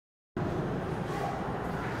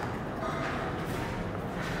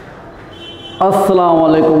Assalamu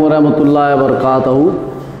alaikum warahmatullahi wabarakatuh.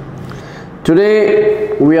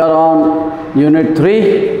 Today we are on Unit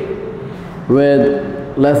 3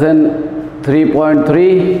 with Lesson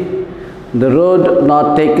 3.3, The Road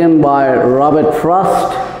Not Taken by Robert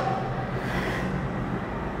Frost.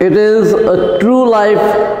 It is a true life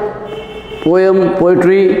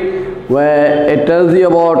poetry where it tells you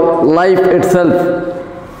about life itself.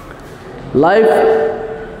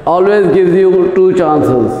 Life always gives you two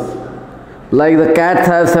chances. Like the cats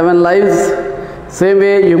have 7 lives, same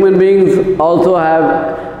way human beings also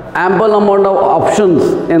have ample amount of options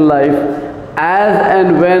in life as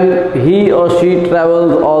and when he or she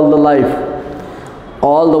travels all the life.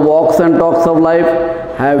 All the walks and talks of life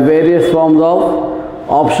have various forms of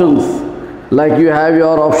options. Like you have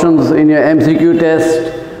your options in your MCQ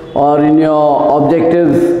test or in your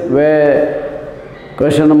objectives where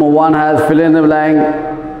question number 1 has fill in the blank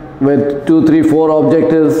with 2, 3, 4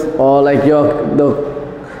 objectives, or like the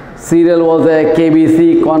serial was a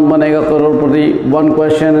KBC, Kaun Banega Crorepati, 1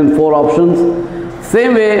 question and 4 options.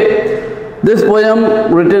 Same way, this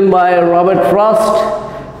poem written by Robert Frost,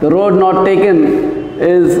 The Road Not Taken,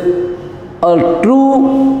 is a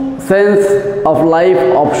true sense of life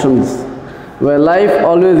options, where life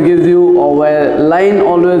always gives you, or where line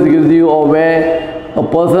always gives you, or where a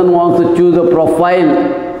person wants to choose a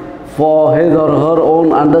profile for his or her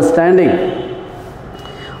own understanding.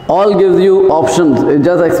 All gives you options. It's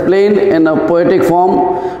just explained in a poetic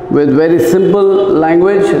form with very simple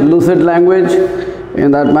language, lucid language,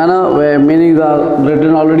 in that manner where meanings are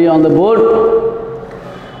written already on the board,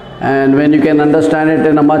 and when you can understand it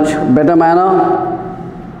in a much better manner.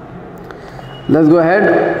 Let's go ahead.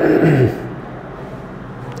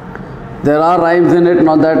 There are rhymes in it,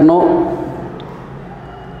 not that no.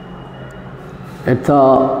 It's a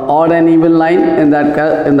odd and even line in that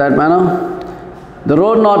manner. The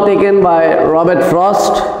Road Not Taken by Robert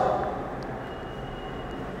Frost.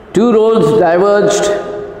 2 roads diverged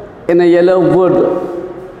in a yellow wood,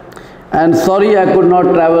 and sorry I could not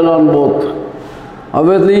travel on both.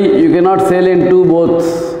 Obviously you cannot sail in 2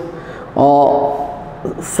 boats,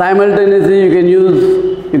 or simultaneously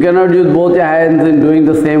you cannot use both your hands in doing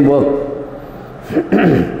the same work.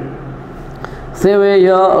 Same way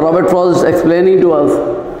here, Robert Frost is explaining to us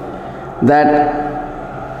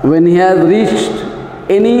that when he has reached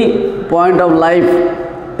any point of life,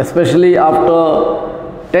 especially after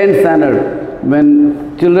 10th standard,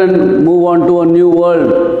 when children move on to a new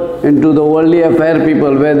world, into the worldly affair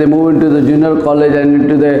people, where they move into the junior college and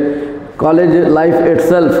into the college life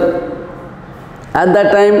itself, at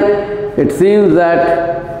that time it seems that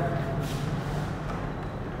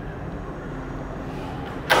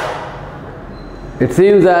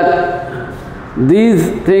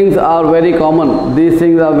these things are very common, these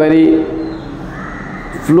things are very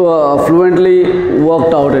fluently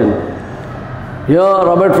worked out in. Here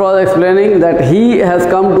Robert Frost is explaining that he has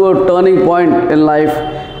come to a turning point in life.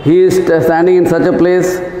 He is standing in such a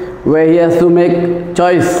place where he has to make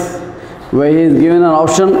choice, where he is given an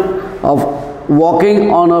option of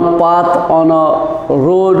walking on a path, on a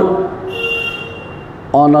road,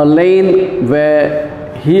 on a lane where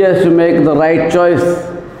he has to make the right choice.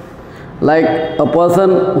 Like a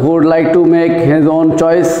person who would like to make his own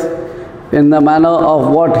choice in the manner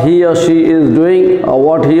of what he or she is doing, or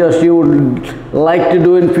what he or she would like to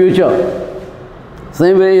do in future.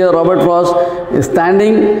 Same way here Robert Frost is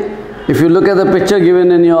standing. If you look at the picture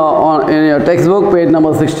given in your textbook, page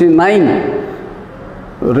number 69,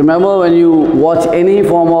 remember when you watch any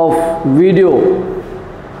form of video,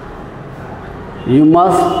 you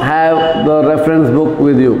must have the reference book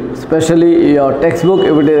with you, especially your textbook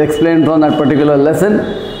if it is explained from that particular lesson,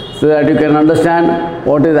 so that you can understand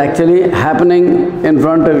what is actually happening in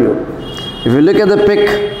front of you. If you look at the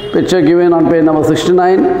picture given on page number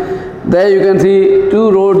 69, there you can see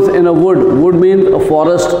 2 roads in a wood. Wood means a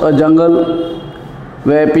forest, a jungle,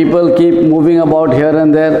 where people keep moving about here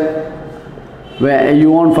and there, where you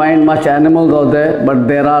won't find much animals out there, but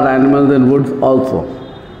there are animals in woods also.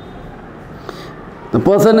 The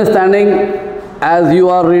person is standing. As you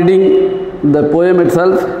are reading the poem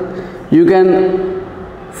itself, you can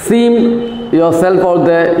see yourself out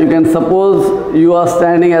there. You can suppose you are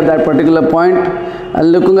standing at that particular point and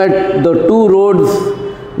looking at the 2 roads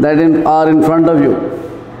that are in front of you,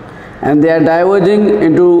 and they are diverging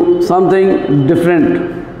into something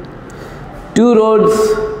different. 2 roads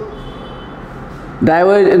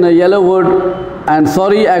diverge in a yellow wood, and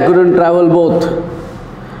sorry I couldn't travel both.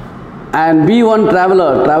 And be one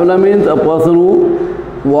traveler. Traveler means a person who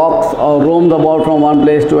walks or roams about from one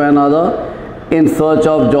place to another in search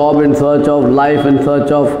of job, in search of life, in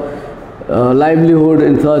search of livelihood,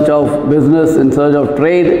 in search of business, in search of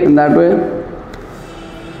trade, in that way.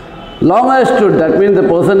 Long I stood, that means the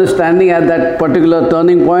person is standing at that particular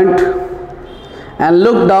turning point and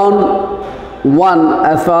looked down one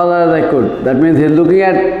as far as I could. That means he is looking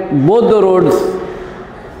at both the roads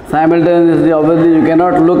simultaneously. Obviously, you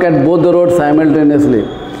cannot look at both the roads simultaneously.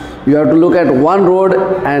 You have to look at one road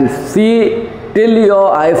and see till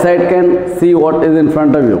your eyesight can see what is in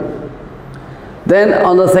front of you. Then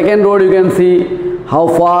on the second road you can see how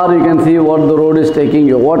far, you can see what the road is taking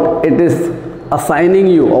you, what it is assigning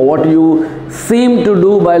you, or what you seem to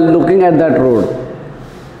do by looking at that road.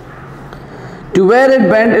 To where it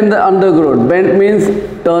bent in the undergrowth. Bent means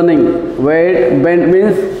turning. Where it bent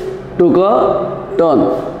means took a turn.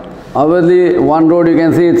 Obviously, one road you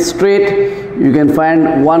can see it's straight. You can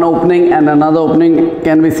find one opening and another opening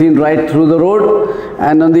can be seen right through the road.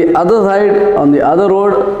 And on the other side, on the other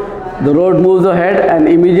road, the road moves ahead and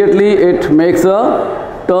immediately it makes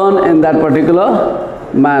a turn in that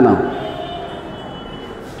particular manner.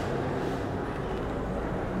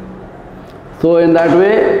 So in that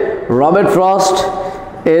way, Robert Frost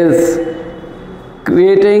is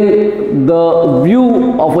creating the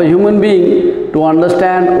view of a human being to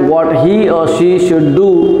understand what he or she should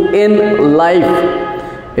do in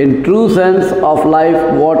life, in true sense of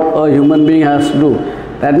life, what a human being has to do.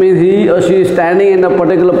 That means he or she is standing in a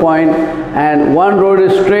particular point and one road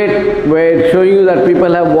is straight, where it's showing you that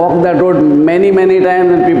people have walked that road many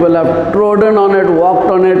times and people have trodden on it,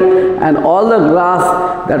 walked on it, and all the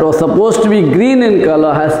grass that was supposed to be green in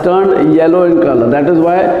color has turned yellow in color. That is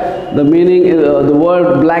why the meaning is, the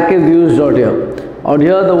word black is used out here. Out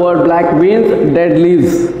here the word black means dead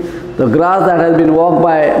leaves. The grass that has been walked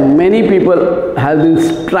by many people has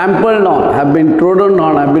been trampled on, have been trodden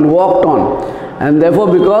on, have been walked on. And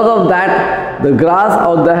therefore, because of that, the grass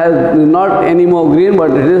out there is not anymore green, but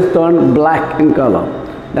it is turned black in color.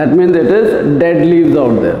 That means it is dead leaves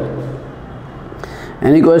out there.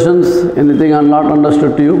 Any questions? Anything not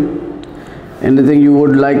understood to you? Anything you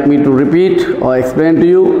would like me to repeat or explain to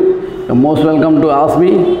you? You're most welcome to ask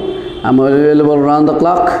me. I'm available around the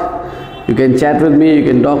clock. You can chat with me, you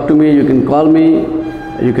can talk to me, you can call me.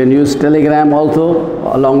 You can use Telegram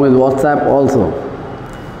also, along with WhatsApp also.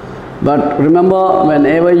 But remember,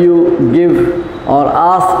 whenever you give or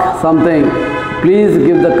ask something, please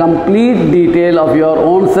give the complete detail of your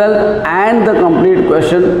own self and the complete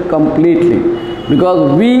question completely.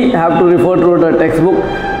 Because we have to refer to the textbook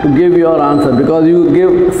to give your answer. Because you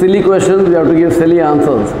give silly questions, you have to give silly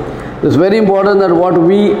answers. It's very important that what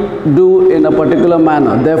we do in a particular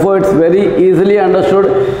manner. Therefore, it's very easily understood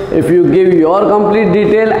if you give your complete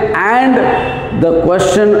detail and the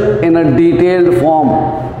question in a detailed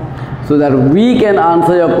form, so that we can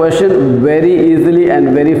answer your question very easily and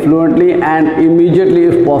very fluently and immediately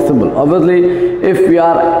if possible. Obviously, if we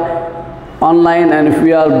are online and if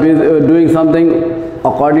we are doing something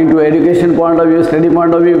according to education point of view, study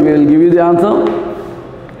point of view, we will give you the answer.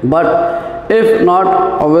 But if not,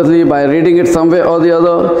 obviously by reading it somewhere or the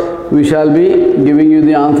other, we shall be giving you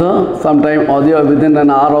the answer sometime or the other within an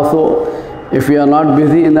hour or so, if we are not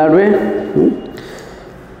busy in that way.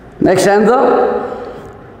 Next answer.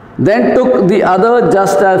 Then took the other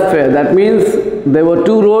just as fair. That means there were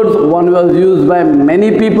two roads. One was used by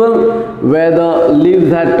many people, where the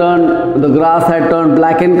leaves had turned, the grass had turned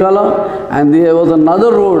black in color, and there was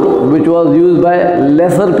another road which was used by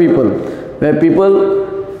lesser people, where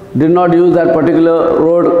people did not use that particular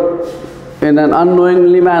road in an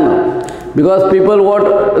unknowingly manner. Because people,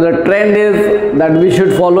 what the trend is that we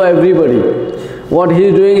should follow everybody. What he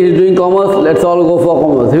is doing commerce, let's all go for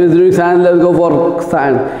commerce. If he is doing science, let's go for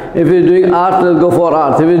science. If he is doing arts, let's go for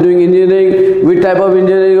arts. If he is doing engineering, which type of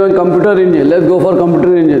engineering? Computer engineering, let's go for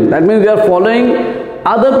computer engineering. That means we are following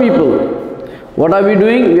other people. What are we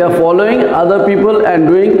doing? We are following other people and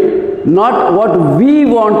doing not what we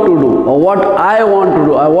want to do or what I want to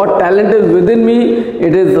do or what talent is within me.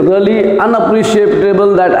 It is really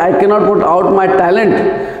unappreciable that I cannot put out my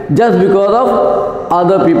talent just because of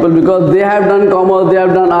other people, because they have done commerce, they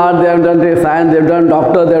have done art, they have done science, they have done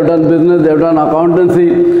doctor, they have done business, they have done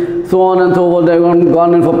accountancy, so on and so forth. They have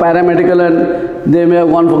gone in for paramedical and they may have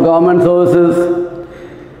gone for government services,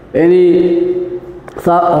 any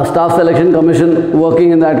staff selection commission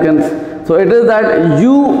working in that sense. So it is that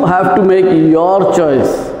you have to make your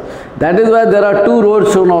choice. That is why there are two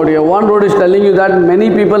roads shown out here. One road is telling you that many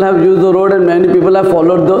people have used the road and many people have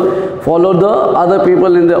followed the other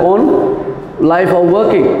people in their own life of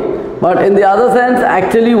working. But in the other sense,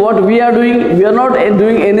 actually what we are doing, we are not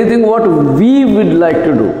doing anything what we would like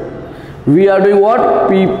to do. We are doing what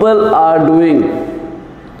people are doing.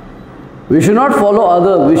 We should not follow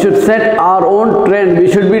others. We should set our own trend. We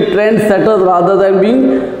should be trend setters rather than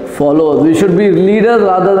being followers. We should be leaders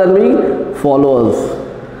rather than being followers.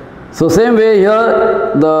 So same way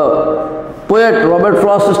here the poet Robert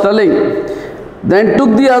Frost is telling, then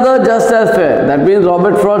took the other just as fair. That means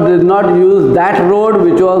Robert Frost did not use that road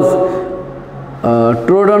which was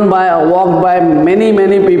trodden by or walked by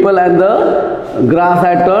many people, and the grass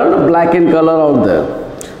had turned black in color out there.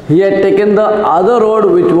 He had taken the other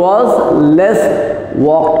road which was less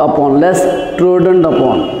walked upon, less trodden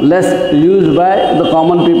upon, less used by the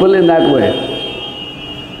common people in that way.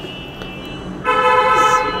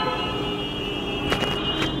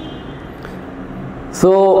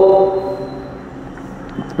 So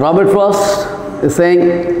Robert Frost is saying,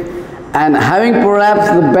 and having perhaps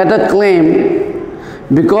the better claim,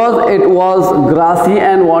 because it was grassy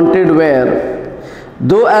and wanted wear,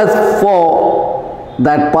 though as for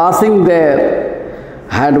that passing there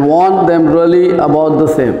had warned them really about the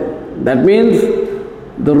same. That means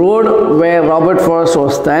the road where Robert Frost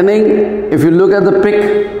was standing, if you look at the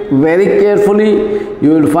pic very carefully, you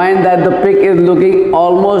will find that the pic is looking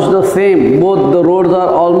almost the same. Both the roads are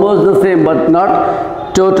almost the same, but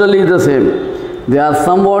not totally the same. They are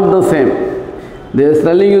somewhat the same. They are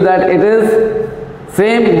telling you that it is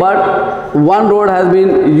same, but one road has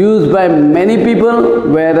been used by many people,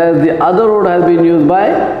 whereas the other road has been used by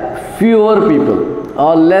fewer people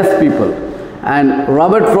or less people. And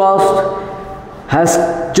Robert Frost has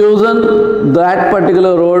chosen that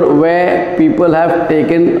particular road where people have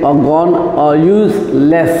taken or gone or used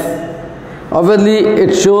less. Obviously,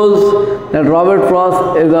 it shows that Robert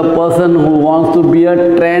Frost is a person who wants to be a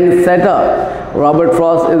trend setter. Robert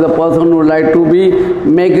Frost is a person who would like to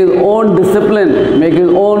make his own discipline, make his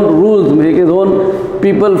own rules, make his own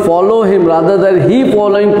people follow him rather than he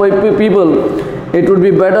following people. It would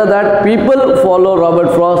be better that people follow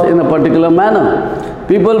Robert Frost in a particular manner.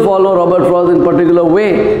 People follow Robert Frost in a particular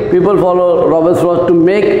way. People follow Robert Frost to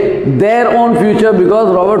make their own future,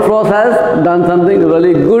 because Robert Frost has done something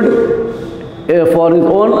really good for his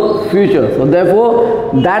own future. So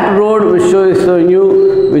therefore, that road which is showing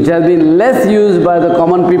you, which has been less used by the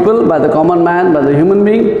common people, by the common man, by the human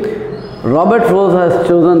being, Robert Frost has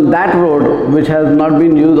chosen that road which has not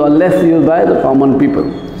been used or less used by the common people.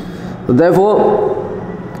 So therefore,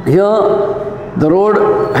 here the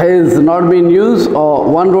road has not been used, or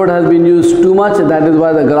one road has been used too much, that is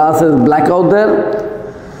why the grass is black out there.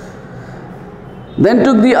 Then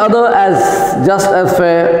took the other as just as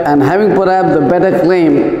fair, and having perhaps the better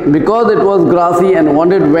claim, because it was grassy and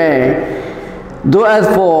wanted wear, though as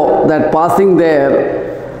for that passing there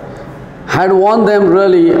had warned them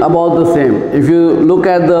really about the same. If you look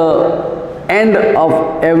at the end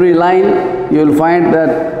of every line, you will find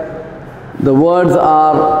that the words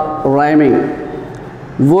are rhyming.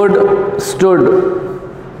 Would, stood,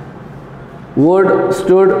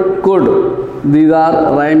 could. These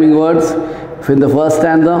are rhyming words in the first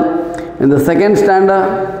stanza. In the second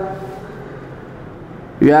stanza,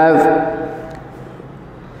 you have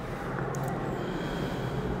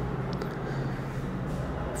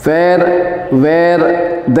fair,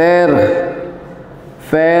 where, there.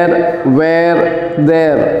 Fair, where,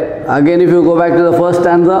 there. Again, if you go back to the first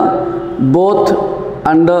stanza, both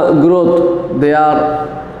undergrowth, they are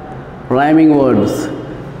rhyming words.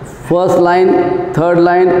 First line, third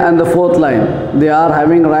line and the fourth line, they are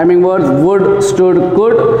having rhyming words. Would, stood,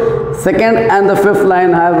 could. Second and the fifth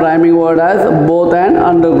line have rhyming word as both and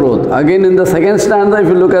undergrowth. Again in the second stanza, if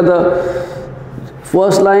you look at the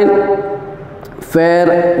first line,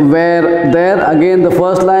 fair, where, there. Again the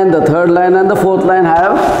first line, the third line and the fourth line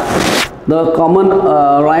have the common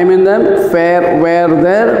rhyme in them, fair, where,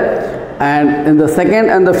 there. And in the second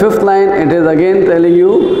and the fifth line, it is again telling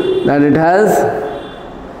you that it has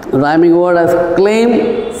rhyming word as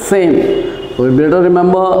claim, same. So you better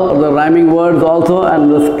remember the rhyming words also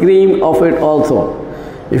and the scream of it also.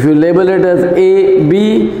 If you label it as A,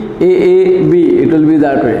 B, A, B, it will be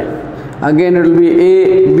that way. Again it will be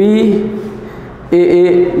A, B,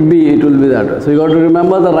 A, B, it will be that way. So you got to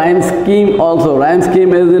remember the rhyme scheme also. Rhyme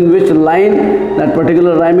scheme is in which line that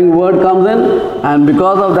particular rhyming word comes in, and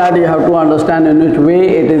because of that you have to understand in which way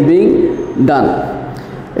it is being done.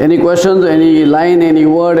 Any questions, any line, any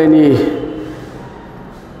word, any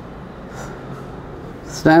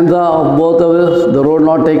stanza of both of us, the road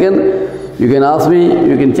not taken, you can ask me,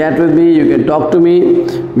 you can chat with me, you can talk to me.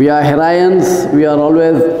 We are Heraians, we are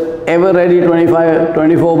always ever ready,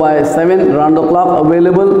 24/7, round the clock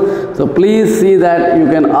available. So please see that you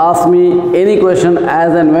can ask me any question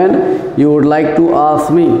as and when you would like to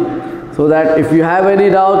ask me. So that if you have any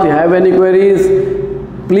doubts, you have any queries,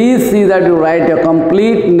 please see that you write your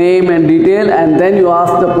complete name and detail, and then you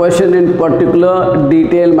ask the question in particular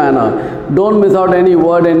detailed manner. Don't miss out any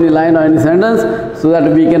word, any line or any sentence, so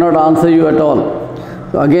that we cannot answer you at all.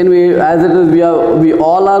 So again, as it is, we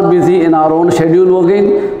all are busy in our own schedule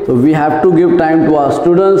working, so we have to give time to our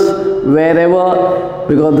students wherever,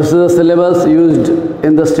 because this is a syllabus used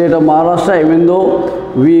in the state of Maharashtra. Even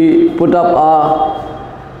though we put up our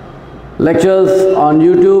lectures on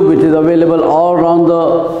YouTube, which is available all around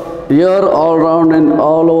the year, all around and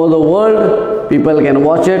all over the world, people can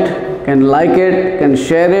watch it, can like it, can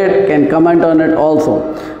share it, can comment on it also.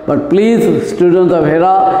 But please, students of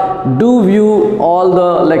Hera, do view all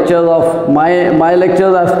the lectures of my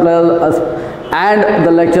lectures as well as and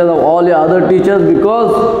the lectures of all your other teachers,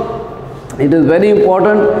 because it is very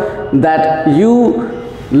important that you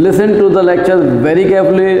listen to the lectures very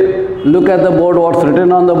carefully, look at the board, what's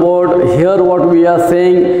written on the board, hear what we are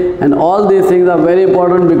saying, and all these things are very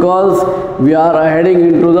important, because we are heading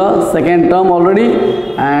into the second term already,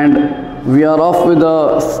 and we are off with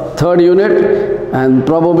the third unit, and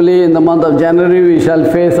probably in the month of January we shall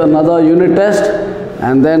face another unit test,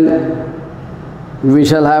 and then we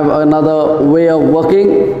shall have another way of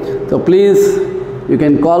working. So please, you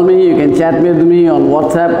can call me, you can chat with me on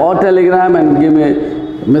WhatsApp or Telegram, and give me a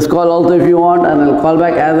missed call also if you want, and I'll call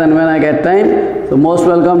back as and when I get time. So most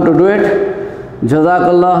welcome to do it.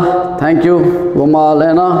 Jazakallah. Thank you. Wa ma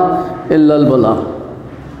alaina illa al bala.